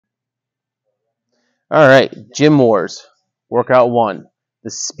All right, Gym Wars, workout 1, the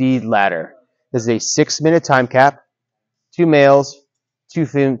speed ladder. This is a 6-minute time cap. 2 males, 2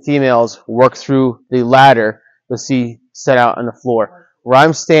 females work through the ladder you'll see set out on the floor. Where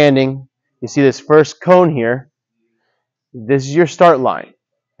I'm standing, you see this first cone here. This is your start line.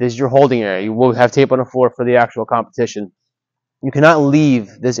 This is your holding area. You will have tape on the floor for the actual competition. You cannot leave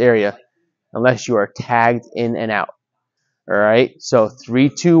this area unless you are tagged in and out. All right, so 3,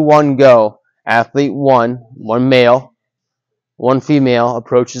 2, 1, go. Athlete 1, one male, 1 female,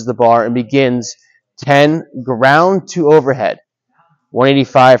 approaches the bar and begins 10 ground to overhead.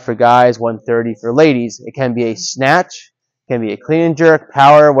 185 for guys, 130 for ladies. It can be a snatch, it can be a clean and jerk,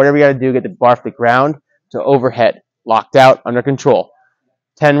 power, whatever you got to do, get the bar from the ground to overhead. Locked out, under control.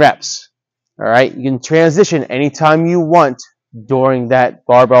 10 reps. All right, you can transition anytime you want during that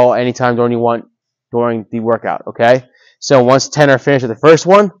barbell, anytime you want during the workout, okay? So once 10 are finished with the first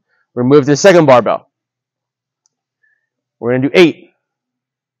one, we're moved to the second barbell. We're going to do 8.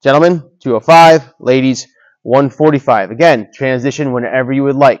 Gentlemen, 205. Ladies, 145. Again, transition whenever you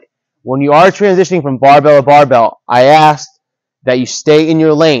would like. When you are transitioning from barbell to barbell, I asked that you stay in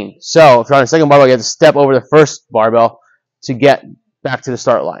your lane. So if you're on the second barbell, you have to step over the first barbell to get back to the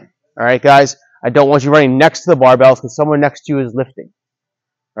start line. All right, guys? I don't want you running next to the barbells because someone next to you is lifting.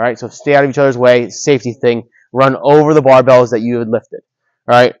 All right, so stay out of each other's way. Safety thing. Run over the barbells that you had lifted.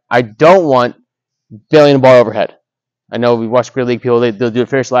 All right, I don't want bailing the bar overhead. I know we watch Grid League people, they'll do a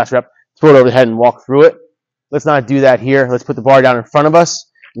finish last rep, throw it over the head and walk through it. Let's not do that here. Let's put the bar down in front of us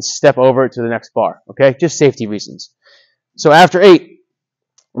and step over to the next bar, okay? Just safety reasons. So after 8,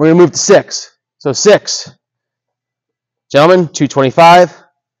 we're going to move to 6. So 6, gentlemen, 225,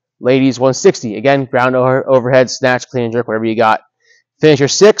 ladies, 160. Again, ground overhead, snatch, clean and jerk, whatever you got. Finish your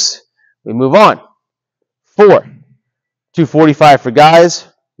 6, we move on. 4, 245 for guys,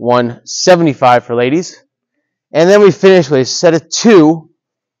 175 for ladies. And then we finish with a set of 2,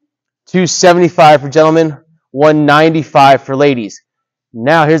 275 for gentlemen, 195 for ladies.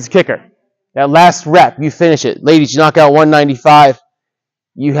 Now here's the kicker. That last rep, you finish it. Ladies, you knock out 195,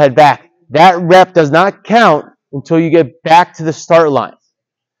 you head back. That rep does not count until you get back to the start line.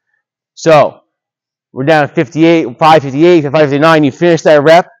 So we're down at 58, 558, 559. You finish that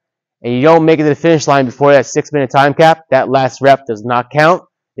rep, and you don't make it to the finish line before that 6-minute time cap. That last rep does not count.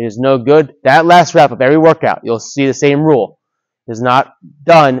 It is no good. That last rep of every workout, you'll see the same rule, is not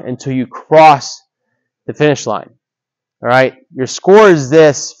done until you cross the finish line. All right? Your score is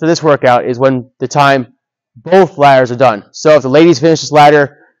this, for this workout, is when the time both ladders are done. So if the ladies finish this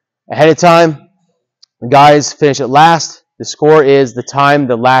ladder ahead of time, the guys finish it last, the score is the time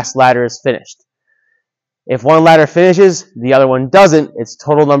the last ladder is finished. If one ladder finishes, the other one doesn't, it's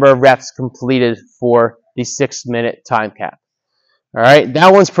total number of reps completed for the 6-minute time cap. All right,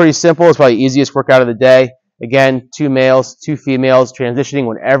 that one's pretty simple. It's probably the easiest workout of the day. Again, 2 males, 2 females, transitioning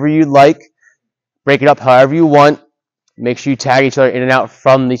whenever you'd like. Break it up however you want. Make sure you tag each other in and out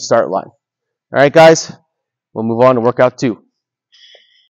from the start line. All right, guys, we'll move on to workout 2.